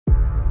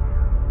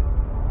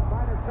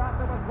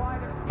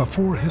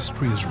Before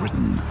history is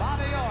written,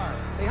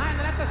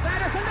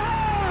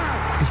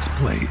 it's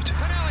played.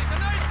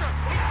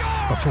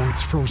 Before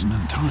it's frozen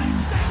in time,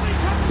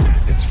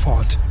 it's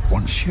fought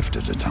one shift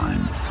at a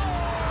time.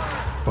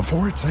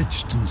 Before it's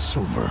etched in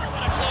silver,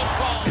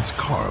 it's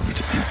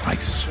carved in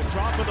ice.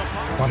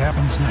 What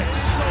happens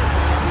next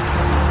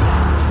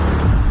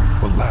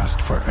will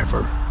last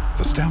forever.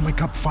 The Stanley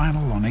Cup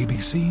Final on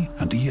ABC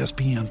and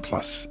ESPN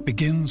Plus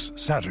begins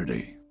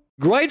Saturday.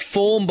 Great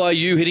form by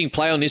you hitting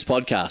play on this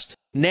podcast.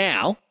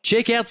 Now,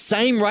 check out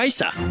Same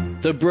Racer,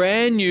 the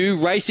brand new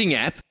racing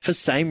app for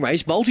same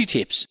race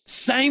multi-tips.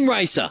 Same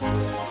Racer.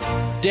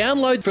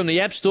 Download from the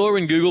App Store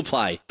and Google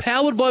Play.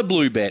 Powered by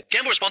Bluebet.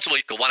 Gamble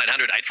responsibly. Call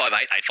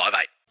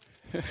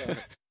 1-800-858-858.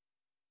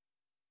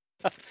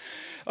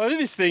 I do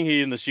this thing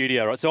here in the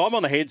studio, right? So I'm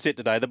on the headset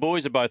today. The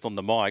boys are both on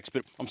the mics,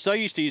 but I'm so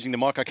used to using the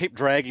mic, I keep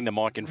dragging the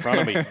mic in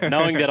front of me,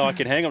 knowing that I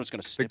can hang. I'm just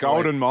going to step the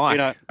golden away,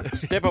 mic.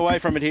 Step away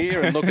from it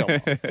here and look,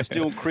 I'm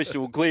still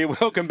crystal clear.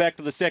 Welcome back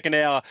to the second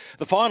hour,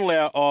 the final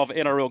hour of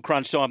NRL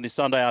Crunch Time this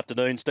Sunday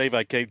afternoon. Steve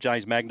O'Keefe,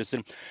 James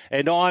Magnuson,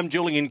 and I'm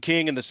Julian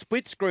King. And the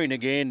split screen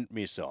again,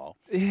 missile.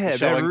 Yeah,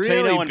 they're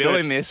really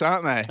billing this,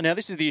 aren't they? Now,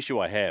 this is the issue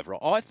I have,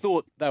 right? I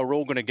thought they were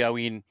all going to go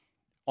in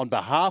on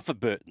behalf of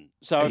Burton.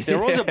 So if there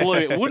was a blue,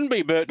 it wouldn't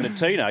be Burton and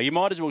Tino. You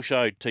might as well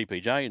show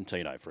TPJ and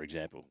Tino, for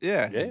example.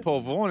 Yeah?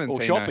 Paul Vaughan and or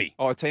Tino. Shoppy.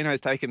 Oh,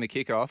 Tino's taken the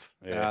kick off.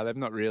 Yeah. They've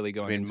not really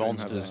gone into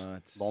monsters.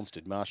 him,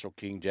 Monstered, Marshall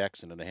King,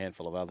 Jackson, and a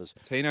handful of others.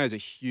 Tino's a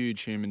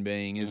huge human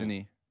being, isn't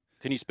he?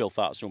 Can you spell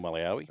Farsul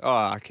Malawi? Oh,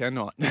 I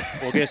cannot.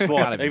 Well, guess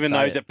what? Even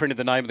those that printed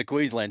the name of the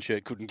Queensland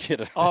shirt couldn't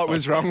get it. Oh, it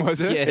was wrong, was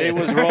it? Yeah. It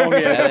was wrong,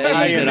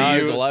 yeah. E's and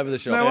O's all over the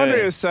shop. No wonder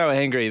he was so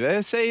angry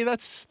there. See,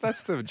 that's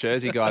the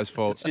Jersey guy's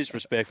fault. It's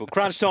disrespectful.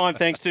 Crunch Time,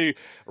 thanks to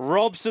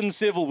Robson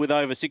Civil with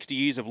over 60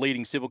 years of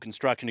leading civil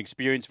construction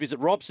experience. Visit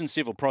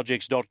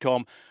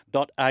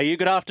robsoncivilprojects.com.au.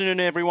 Good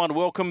afternoon, everyone.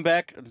 Welcome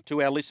back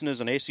to our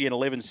listeners on SEN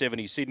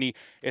 1170 Sydney,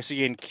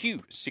 SEN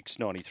Q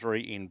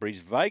 693 in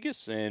Brisbane,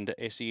 Vegas, and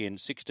SEN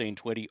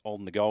 1620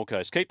 on the Gold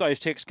Coast. Keep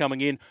those texts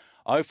coming in.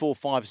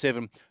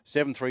 0457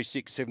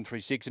 736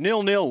 736.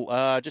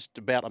 0-0, just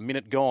about a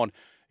minute gone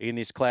in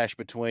this clash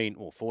between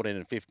 14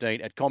 and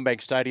 15 at CommBank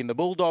Stadium. The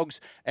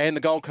Bulldogs and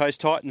the Gold Coast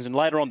Titans. And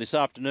later on this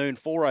afternoon,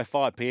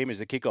 4:05pm is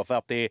the kickoff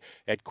up there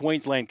at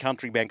Queensland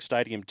Country Bank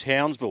Stadium,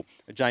 Townsville.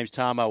 James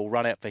Tarmo will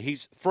run out for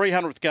his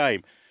 300th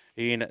game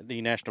in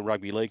the National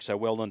Rugby League, so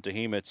well done to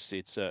him. It's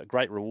a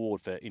great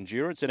reward for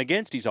endurance and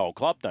against his old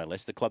club, no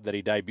less, the club that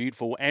he debuted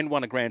for and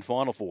won a grand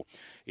final for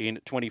in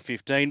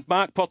 2015.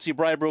 Mark Potsy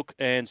Braybrook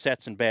and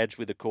Sats and Badge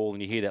with a call,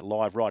 and you hear that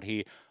live right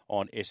here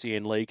on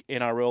SEN League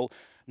NRL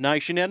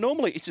Nation. Now,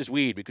 normally, this is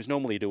weird because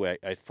normally you do a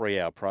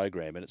 3-hour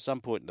program, and at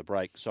some point in the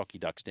break, Socky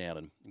ducks down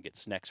and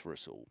gets snacks for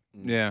us all.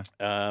 Yeah.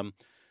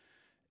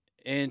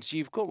 And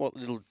you've got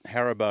little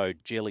Haribo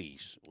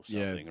jellies or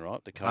something,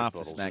 right? The Coke half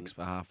bottles the snacks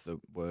for half the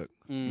work.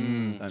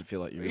 Mm. Don't feel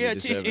like you really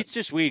deserve it. It's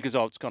just weird because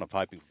I was kind of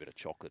hoping for a bit of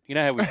chocolate. You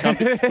know how we've come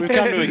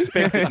to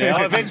expect it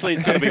now. Eventually,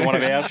 it's going to be one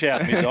of our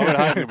shout missiles. I'm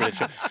hoping for a bit of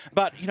chocolate.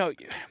 But you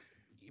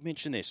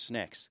mentioned there's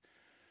snacks,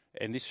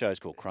 and this show's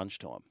called Crunch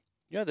Time.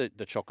 You know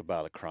the chocolate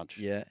bar, the Crunch.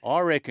 Yeah.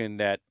 I reckon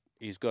that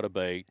is got to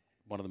be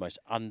one of the most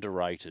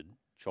underrated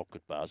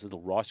chocolate bars,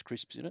 little Rice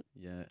Crisps in it.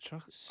 Yeah.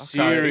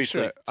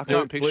 Seriously. I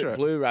can't picture it.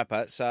 Blue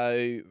wrapper.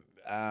 So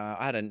I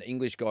had an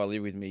English guy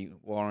live with me,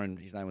 Warren.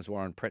 His name was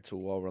Warren Pretzel,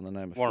 while we're on the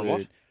name of Warren food.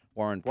 what?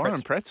 Warren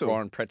Pretzel.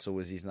 Warren Pretzel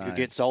was his name. You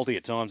get salty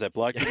at times, that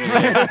bloke.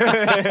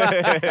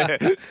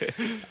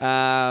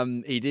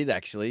 He did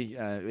actually.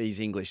 He's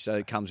English, so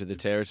it comes with the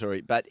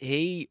territory. But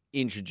he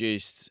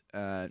introduced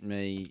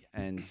me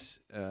and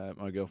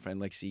my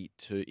girlfriend Lexi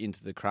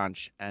into the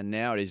Crunch, and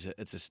now it's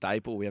a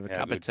staple. We have a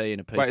cup of tea and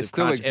a piece Wait, of it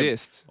still Crunch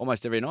exists?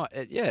 almost every night.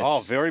 Oh,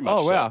 It's, very much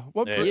Oh, wow. so.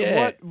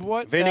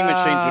 What Vending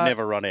machines would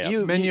never run out.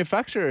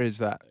 manufacturer is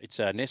that? It's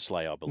Nestle,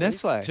 I believe.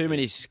 Nestle. Too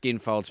many skin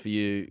folds for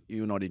you.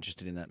 You're not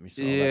interested in that, Miss.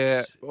 Yeah,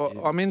 well,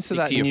 I'm into Stick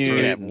that to your new,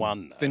 fruit. have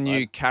one, the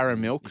new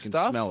caramel You can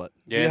stuff. smell it.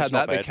 Yeah, you it's had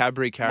not that, the bad.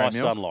 Cadbury My caramel.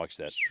 son likes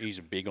that.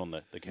 He's big on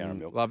the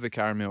caramel. Love the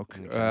caramel.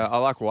 I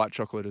like white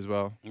chocolate as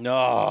well.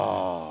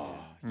 No,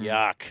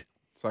 yuck.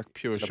 It's like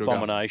pure It's an sugar.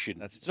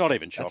 abomination. It's not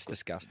even chocolate. That's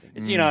disgusting.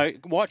 It's,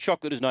 white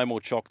chocolate is no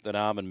more chocolate than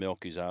almond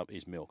milk is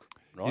milk.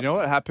 Right? You know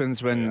what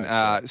happens when,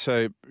 Yeah,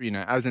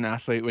 as an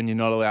athlete, when you're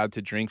not allowed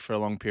to drink for a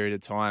long period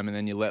of time and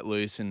then you let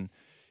loose and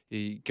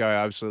you go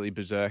absolutely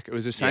berserk. It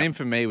was the same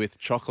for me with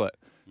chocolate.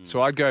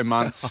 So I'd go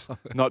months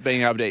not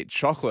being able to eat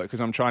chocolate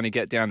because I'm trying to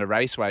get down to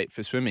race weight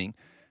for swimming.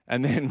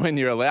 And then when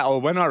you're allowed, or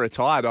when I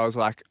retired, I was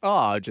like,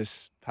 I'll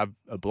just have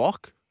a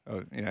block.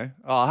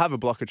 I'll have a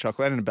block of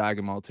chocolate and a bag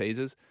of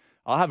Maltesers.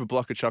 I'll have a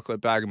block of chocolate,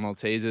 bag of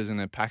Maltesers,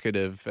 and a packet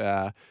of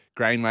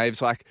Grain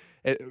Waves. Like,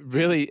 it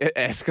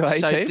escalates.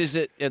 So heaps. does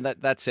it? And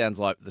that sounds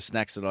like the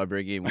snacks that I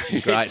bring in, which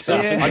is great. So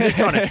I'm just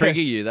trying to trigger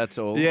you. That's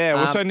all. Yeah.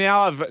 Well, so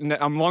now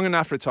I'm long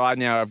enough retired.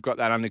 Now I've got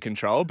that under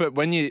control. But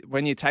when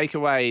you take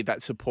away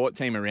that support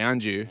team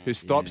around you who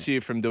stops you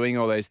from doing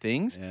all those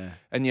things,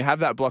 and you have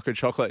that block of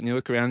chocolate, and you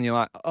look around and you're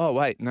like, oh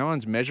wait, no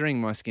one's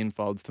measuring my skin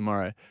folds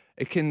tomorrow.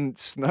 it can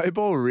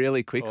snowball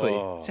really quickly.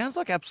 Oh. Sounds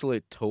like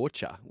absolute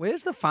torture.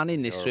 Where's the fun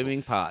in this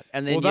swimming part?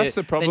 And then Well, that's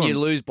the problem. Then you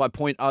lose by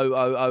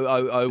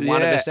 0.00001 of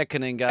Yeah. a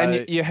second and go.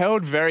 And you're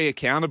held very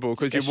accountable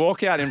because you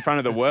walk out in front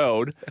of the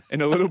world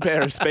in a little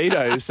pair of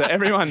Speedos, so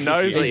everyone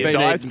knows what He's your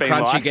been diet's eating been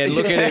crunch like. again.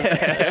 Look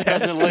at him.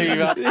 Doesn't leave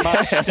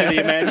much to the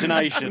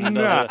imagination.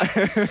 No.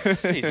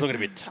 He's looking a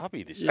bit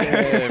tubby this week.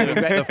 Yeah, we've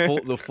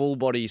got the full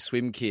body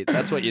swim kit.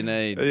 That's what you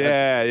need.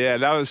 Yeah,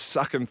 that was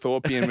sucking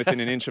Thorpian within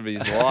an inch of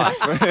his life.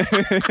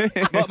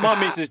 My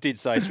missus did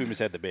say swimmers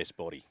had the best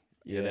body.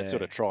 Yeah, that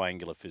sort of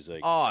triangular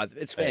physique. Oh,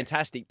 it's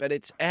fantastic, but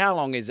it's how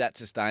long is that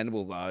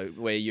sustainable though?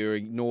 Where you're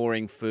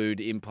ignoring food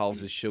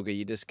impulses, sugar,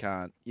 you just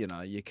can't.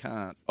 You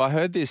can't. I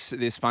heard this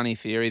funny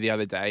theory the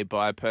other day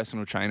by a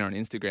personal trainer on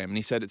Instagram, and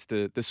he said it's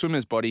the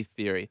swimmer's body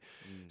theory.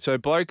 So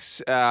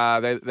blokes,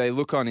 they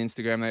look on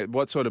Instagram.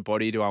 What sort of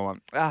body do I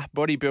want?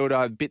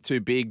 Bodybuilder, bit too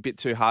big, bit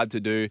too hard to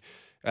do.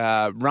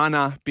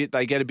 Runner,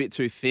 they get a bit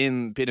too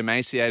thin, bit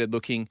emaciated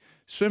looking.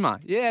 Swimmer,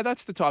 yeah,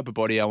 that's the type of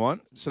body I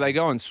want. So they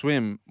go and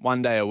swim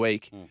one day a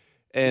week.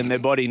 And their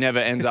body never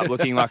ends up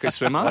looking like a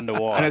swimmer. Wonder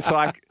why. And it's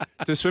like,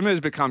 do swimmers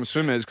become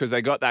swimmers because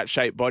they got that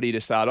shaped body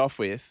to start off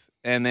with?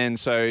 And then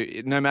so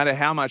no matter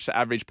how much the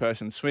average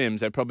person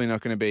swims, they're probably not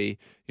going to be,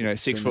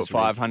 6'5",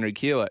 100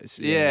 kilos.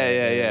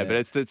 Yeah. But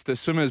it's the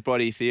swimmer's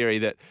body theory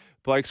that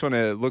blokes want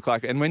to look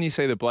like. And when you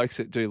see the blokes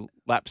that do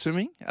lap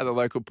swimming at the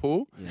local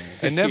pool,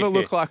 they never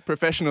look like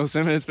professional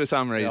swimmers for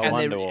some reason.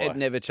 And it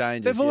never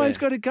changes. They've always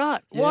got a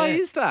gut. Why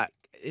is that?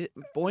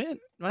 Buoyant.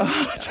 Maybe?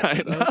 I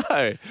don't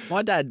know.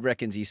 My dad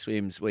reckons he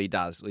swims. Well, he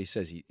does. He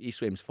says he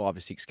swims 5 or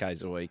 6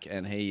 Ks a week,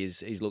 and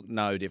he's looked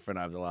no different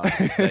over the last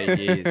 15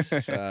 years.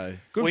 So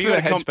Good for you the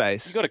gotta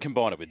headspace. You've got to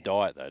combine it with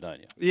diet, though,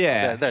 don't you?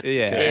 Yeah, That's the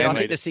yeah. key. yeah, I mean,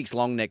 think the 6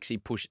 long necks he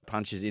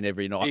punches in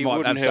every night He might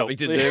wouldn't have something help.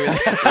 to do with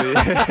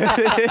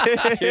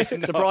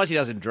it. Surprised he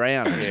doesn't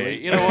drown. Yeah,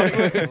 Actually, you know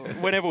what?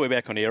 Whenever we're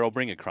back on air, I'll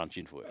bring a crunch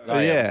in for you.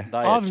 They are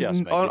I've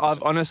just magnificent.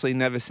 I've honestly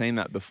never seen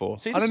that before.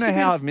 See, I don't this know is a how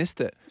beautiful- I've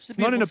missed it. It's the It's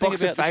not in a beautiful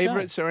box thing of about the show.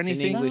 favourites or it's in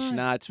anything. English.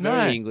 No, it's very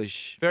No.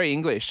 English. Very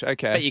English.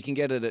 Okay. But you can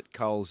get it at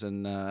Coles,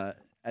 and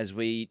as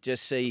we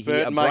just see here,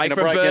 Burton making a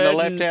from break in the Burton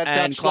left-hand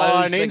and touchline.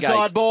 close the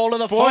Inside gate. ball to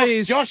the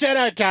Boys, Fox. Josh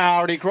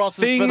Adokar, and he crosses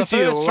for the Things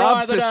you first try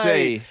love of the to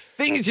day. see.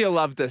 Things you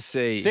love to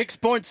see. 6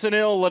 points to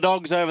nil. The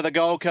Dogs over the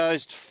Gold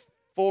Coast.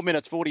 4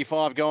 minutes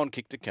 45 gone.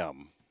 Kick to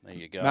come. There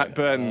you go. Matt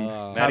Burton,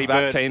 Matty have that,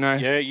 Burton. Tino.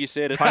 Yeah, you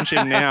said it. Punch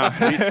him now.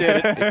 You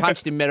said it. He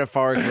punched him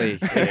metaphorically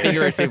and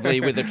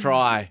figuratively with a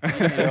try.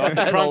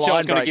 The crunch I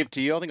was going to give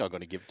to you, I think I'm going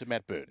to give it to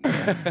Matt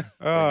Burton.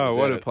 Oh,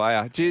 what a it.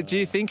 player. Do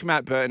you think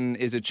Matt Burton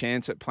is a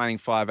chance at playing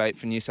 5'8"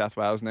 for New South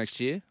Wales next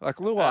year? Like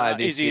Luai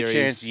this Is he a series.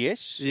 chance?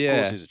 Yes. Yeah. Of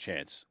course there's a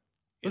chance.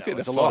 Look You know, at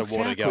there's the a lot Fox. of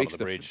water How to go under quick's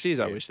the bridge. Jeez,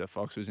 I Yeah. wish the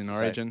Fox was in So,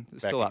 Origin. It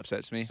still backing-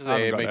 upsets me. So, I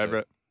haven't yeah, gotten me over too.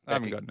 it. I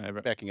haven't gotten over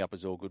it. Backing up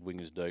as all good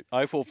wingers do.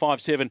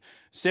 0457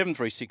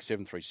 736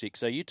 736.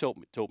 So you taught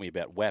me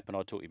about WAP and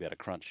I taught you about a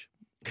crunch.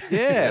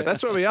 Yeah,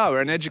 that's what we are.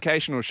 We're an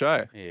educational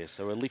show. Yeah,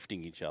 so we're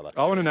lifting each other.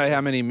 I want to know how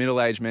many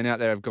middle-aged men out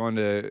there have gone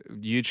to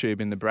YouTube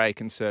in the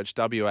break and searched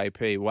WAP,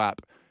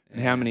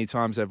 and how many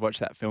times they've watched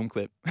that film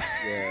clip.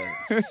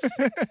 Yes.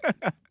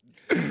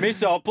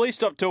 Missile, please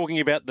stop talking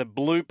about the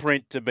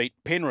blueprint to beat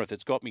Penrith.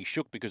 It's got me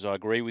shook because I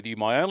agree with you.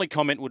 My only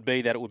comment would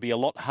be that it would be a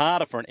lot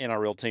harder for an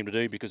NRL team to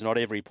do because not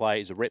every player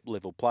is a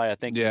rep-level player.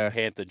 Thank you,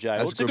 Panther J. That's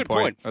Well, it's a good point.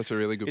 point. That's a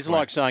really good It's point.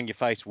 like saying your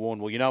face worn.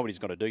 Well, you know what he's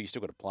got to do. You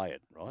still got to play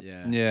it, right?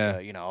 Yeah. Yeah.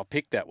 So, I'll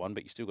pick that one,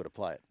 but you still got to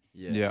play it.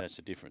 Yeah. That's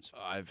the difference.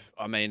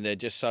 I mean, they're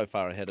just so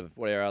far ahead of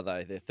where are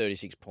they? They're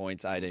 36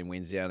 points, 18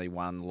 wins. The only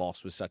one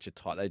loss was such a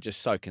tight. They're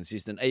just so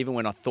consistent. Even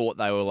when I thought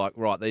they were like,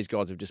 right, these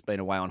guys have just been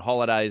away on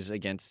holidays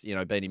against,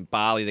 been in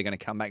Bali. They're going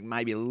to come back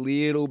maybe a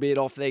little bit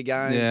off their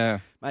game. Yeah.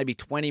 Maybe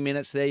 20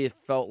 minutes there, you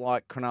felt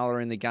like Cronulla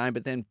were in the game,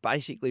 but then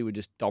basically were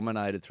just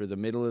dominated through the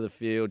middle of the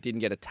field.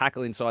 Didn't get a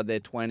tackle inside their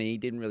 20.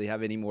 Didn't really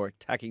have any more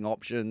attacking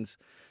options.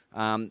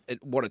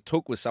 What it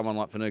took was someone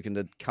like Finucane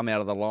to come out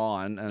of the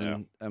line,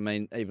 and I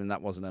mean, even that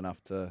wasn't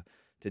enough to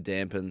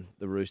dampen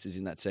the Roosters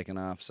in that second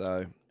half.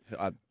 So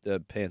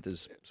the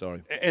Panthers,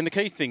 sorry. And the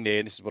key thing there,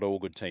 and this is what all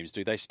good teams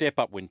do, they step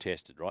up when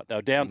tested, right? They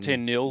were down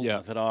 10-0. Yeah.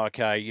 I thought,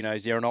 okay,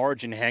 is there an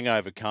Origin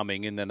hangover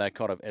coming? And then they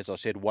kind of, as I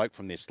said, woke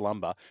from their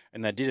slumber,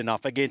 and they did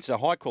enough against a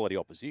high-quality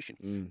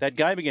opposition. That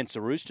game against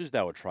the Roosters,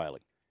 they were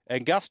trailing.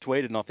 And Gus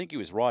tweeted, and I think he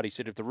was right, he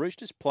said, if the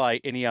Roosters play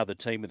any other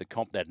team in the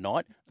comp that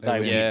night, they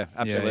win. Yeah,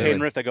 absolutely.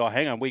 Penrith, they go,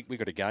 hang on, we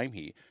got a game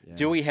here. Yeah.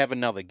 Do we have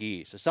another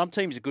gear? So some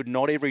teams are good.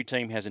 Not every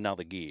team has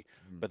another gear,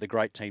 but the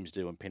great teams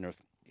do, and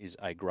Penrith is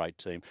a great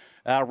team.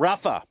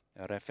 Rafa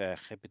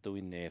repito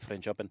in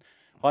French Open.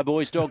 Hi,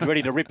 boys. Dogs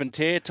ready to rip and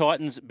tear.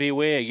 Titans,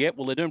 beware. Yep,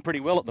 well, they're doing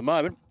pretty well at the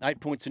moment. 8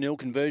 points to nil,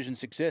 conversion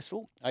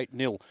successful.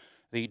 8-0.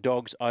 The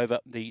Dogs over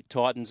the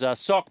Titans.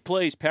 Sock,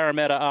 please.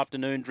 Parramatta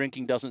afternoon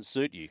drinking doesn't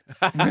suit you.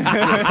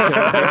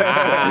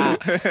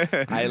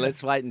 Hey,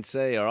 let's wait and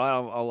see. All right,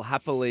 I'll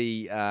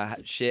happily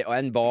share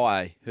and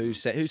buy. Who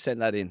sent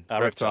that in?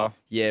 Reptile.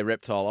 Yeah,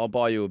 Reptile. I'll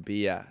buy you a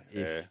beer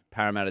if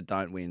Parramatta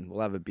don't win. We'll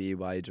have a beer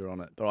wager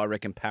on it. But I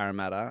reckon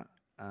Parramatta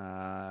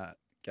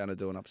going to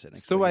do an upset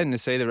next Still week. waiting to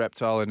see the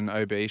Reptile at an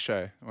OB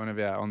show, one of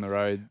our on the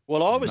road.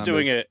 Well, I was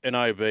numbers. doing an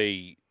OB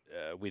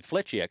with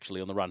Fletchy,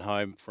 actually, on the run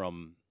home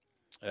from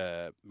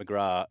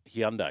McGrath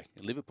Hyundai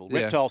in Liverpool.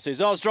 Yeah. Reptile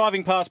says, I was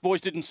driving past,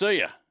 boys, didn't see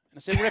you. And I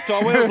said,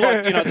 Reptile, where was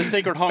the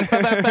secret honk?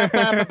 Ba, ba, ba,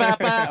 ba, ba,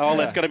 ba. Oh,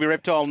 that's got to be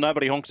Reptile.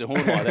 Nobody honks a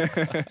horn like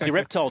that. See,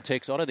 Reptile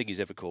text, I don't think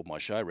he's ever called my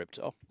show,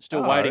 Reptile.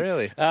 Still waiting.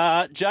 Really?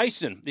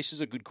 Jason, this is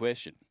a good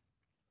question.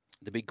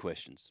 The big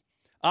questions.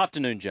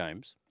 Afternoon,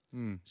 James.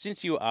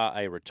 Since you are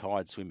a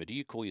retired swimmer, do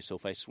you call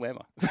yourself a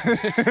swimmer?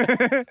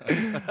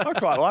 I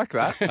quite like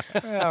that.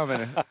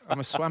 Yeah, I'm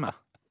a swimmer.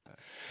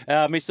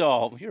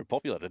 Missile, you're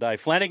popular today.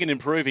 Flanagan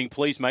improving.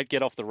 Please, mate,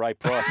 get off the Ray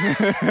Price.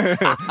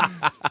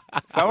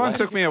 That one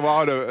took me a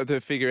while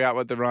to figure out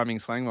what the rhyming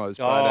slang was.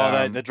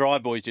 But, the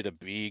Drive Boys did a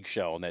big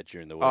show on that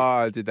during the week.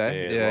 Oh, did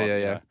they? Yeah,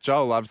 Yeah.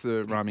 Joel loves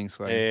the rhyming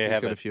slang. He's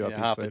got a few up his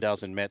half a sleeve.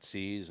 dozen Matt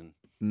Sears and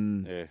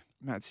yeah.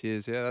 Matt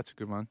Sears, yeah, that's a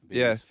good one.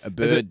 Yes. Yeah. A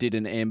bird did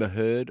an Amber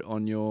Heard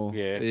on your...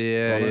 Yeah.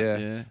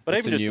 Yeah. But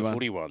That's even a just new the one.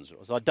 footy ones.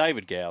 So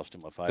David Gow's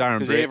still my favourite. Darren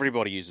Because Britt.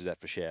 everybody uses that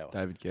for shower.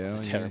 David Gow.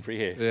 Darren Britt,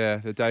 yes. Yeah,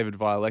 the David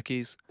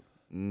Violecki's.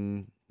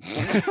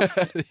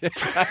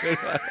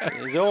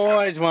 There's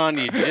always one.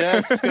 You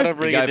just got to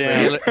bring it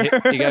down.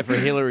 You go for a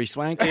Hillary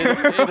Swank.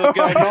 It'll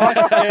go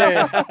nice,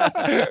 yeah.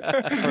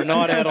 For a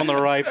night out on the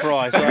Ray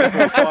Price.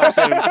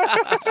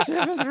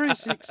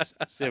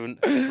 0457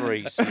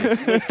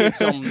 Let's get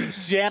some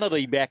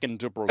sanity back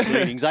into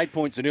proceedings. 8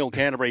 points to 0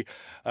 Canterbury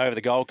over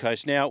the Gold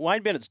Coast. Now,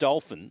 Wayne Bennett's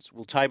Dolphins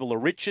will table the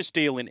richest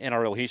deal in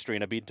NRL history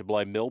in a bid to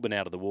blow Melbourne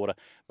out of the water,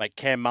 make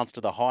Cam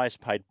Munster the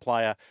highest paid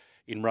player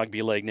in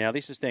rugby league. Now,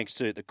 this is thanks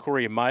to the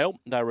Courier Mail.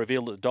 They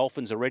revealed that the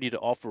Dolphins are ready to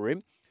offer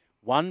him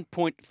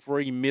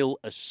 $1.3 million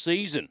a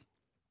season.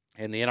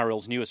 And the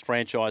NRL's newest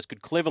franchise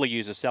could cleverly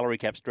use a salary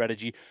cap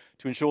strategy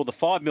to ensure the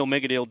 $5 million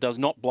mega deal does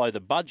not blow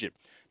the budget.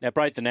 Now,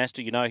 Braithen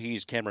Astor, you know he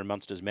is Cameron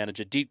Munster's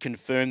manager, did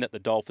confirm that the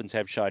Dolphins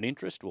have shown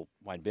interest. Well,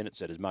 Wayne Bennett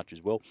said as much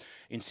as well.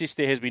 Insists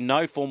there has been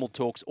no formal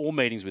talks or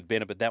meetings with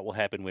Bennett, but that will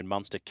happen when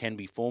Munster can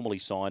be formally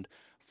signed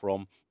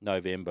from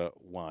November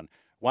 1.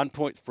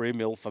 $1.3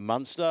 million for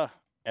Munster?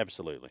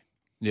 Absolutely.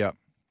 Yeah.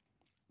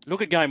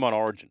 Look at Game On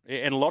Origin.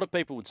 And a lot of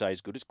people would say,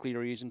 as good as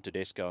Cleary is and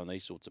Tedesco and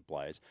these sorts of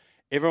players,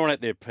 everyone at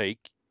their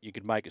peak, you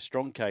could make a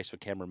strong case for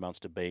Cameron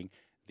Munster being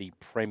the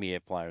premier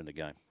player in the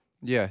game.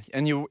 Yeah,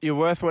 and you're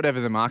worth whatever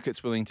the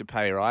market's willing to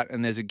pay, right?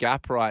 And there's a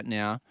gap right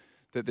now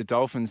that the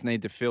Dolphins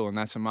need to fill, and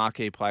that's a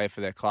marquee player for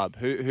their club.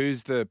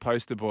 Who's the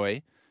poster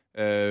boy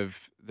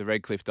of the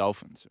Redcliffe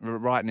Dolphins?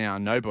 Right now,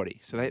 nobody.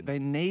 So they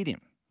need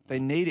him. They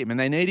need him, and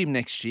they need him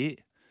next year.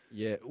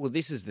 Yeah, well,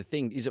 this is the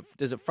thing.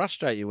 Does it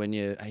frustrate you when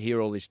you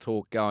hear all this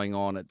talk going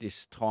on at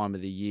this time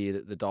of the year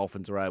that the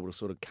Dolphins are able to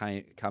sort of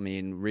come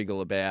in, wriggle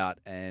about,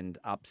 and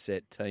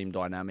upset team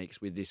dynamics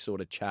with this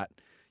sort of chat?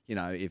 You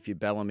know, if you're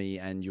Bellamy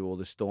and you're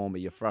the Storm, are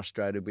you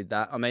frustrated with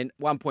that? I mean,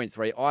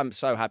 1.3, I'm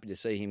so happy to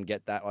see him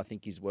get that. I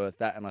think he's worth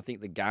that, and I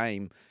think the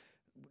game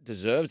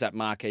deserves that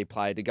marquee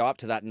player to go up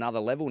to that another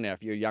level now.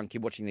 If you're a young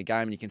kid watching the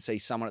game and you can see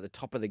someone at the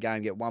top of the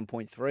game get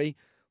 1.3,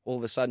 all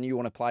of a sudden you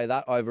want to play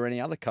that over any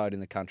other code in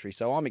the country.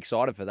 So I'm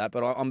excited for that,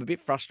 but I'm a bit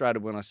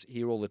frustrated when I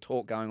hear all the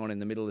talk going on in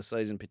the middle of the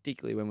season,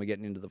 particularly when we're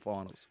getting into the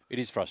finals. It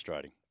is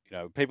frustrating. You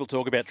know, people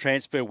talk about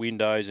transfer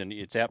windows and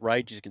it's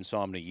outrageous you can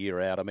sign them a year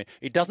out. I mean,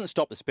 it doesn't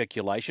stop the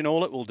speculation.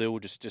 All it will do will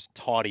just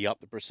tidy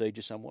up the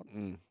procedure somewhat.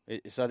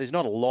 So there's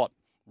not a lot,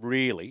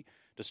 really,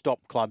 to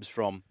stop clubs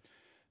from,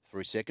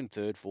 through second,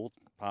 third, fourth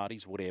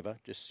parties, whatever,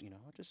 just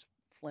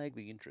flag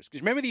the interest.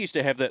 Because remember they used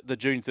to have the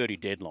June 30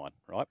 deadline,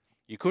 right?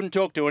 You couldn't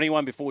talk to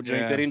anyone before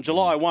June 30. In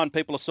July 1,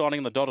 people are signing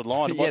on the dotted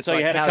line. Yeah, So it's you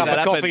like, had a how's cup of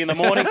that coffee happen? in the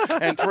morning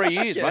and 3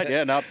 years, mate.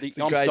 Yeah, no,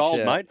 I'm great sold,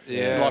 shout. mate.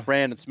 Yeah. Like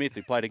Brandon Smith,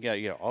 who played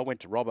again. I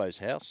went to Robbo's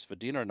house for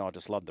dinner and I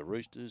just loved the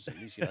Roosters. And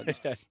this,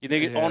 you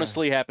think it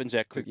honestly happens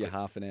that Took quickly? you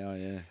half an hour,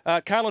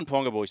 yeah. Kalen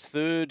Ponga, boys,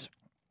 third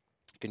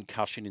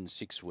concussion in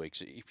 6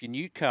 weeks. If you're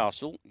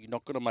Newcastle, you're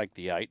not going to make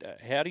the 8.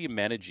 How do you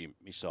manage him,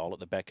 Missile, at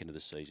the back end of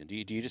the season? Do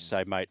you just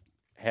say, mate,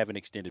 have an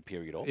extended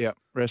period off? Yeah,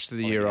 rest of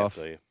the I year think you off.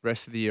 have to, yeah.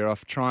 Rest of the year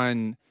off. Try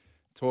and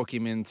talk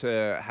him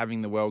into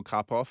having the World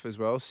Cup off as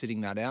well, sitting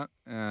that out,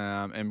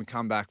 and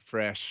come back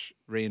fresh,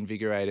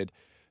 reinvigorated.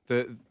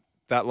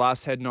 That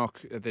last head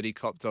knock that he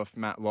copped off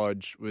Matt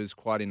Lodge was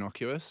quite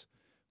innocuous.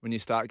 When you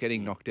start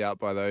getting knocked out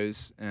by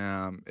those,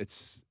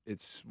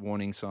 it's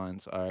warning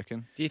signs, I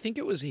reckon. Do you think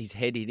it was his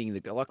head hitting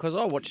the... Because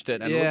I watched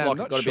it and Yeah, it I'm looked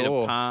like it not got a bit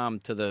sure. of palm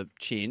to the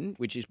chin,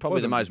 which is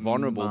probably the Wasn't most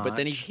vulnerable. But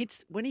then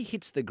much. when he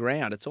hits the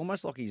ground, it's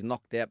almost like he's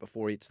knocked out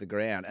before he hits the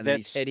ground. And then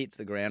his head hits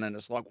the ground and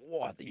it's like,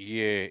 wow, he's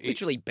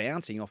literally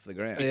bouncing off the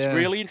ground. It's Yeah.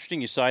 really interesting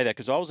you say that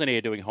because I was in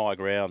air doing high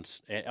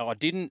grounds and I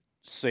didn't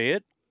see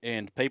it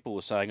and people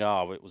were saying,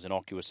 oh, it was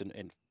innocuous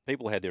and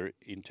people had their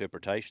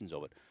interpretations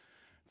of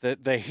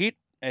it. The hit,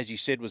 as you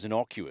said, was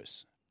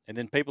innocuous. And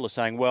then people are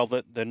saying, well,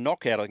 the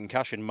knockout or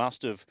concussion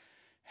must have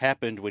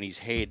happened when his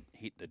head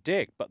hit the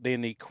deck. But then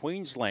the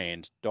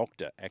Queensland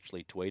doctor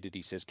actually tweeted,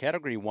 he says,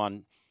 Category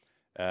 1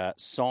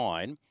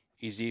 sign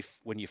is if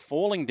when you're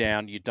falling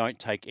down, you don't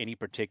take any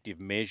protective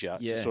measure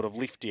to sort of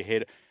lift your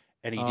head.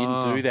 And he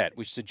didn't do that,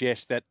 which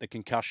suggests that the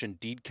concussion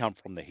did come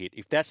from the hit.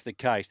 If that's the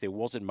case, there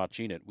wasn't much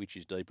in it, which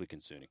is deeply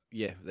concerning.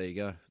 Yeah, there you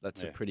go.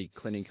 That's a pretty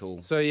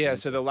clinical. So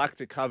so the lack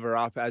to cover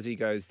up as he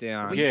goes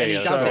down. Yeah, he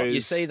does it.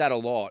 You see that a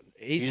lot.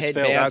 His head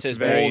bounces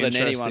more than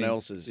anyone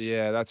else's.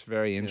 Yeah, that's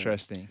very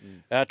interesting.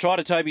 Try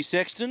to Toby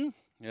Sexton.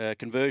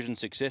 Conversion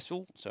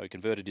successful, so he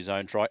converted his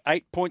own try.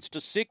 8 points to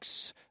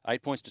 6.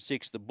 8 points to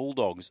 6. The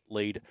Bulldogs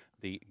lead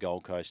the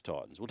Gold Coast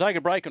Titans. We'll take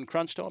a break on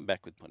Crunch Time.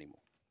 Back with plenty more.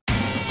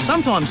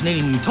 Sometimes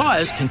needing new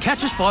tyres can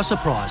catch us by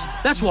surprise.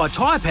 That's why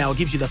Tyre Power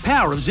gives you the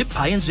power of Zip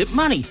Pay and Zip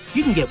Money.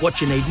 You can get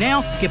what you need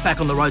now, get back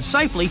on the road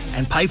safely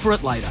and pay for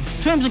it later.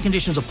 Terms and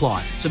conditions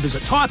apply. So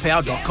visit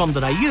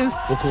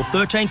tyrepower.com.au or call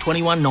 13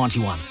 21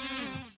 91.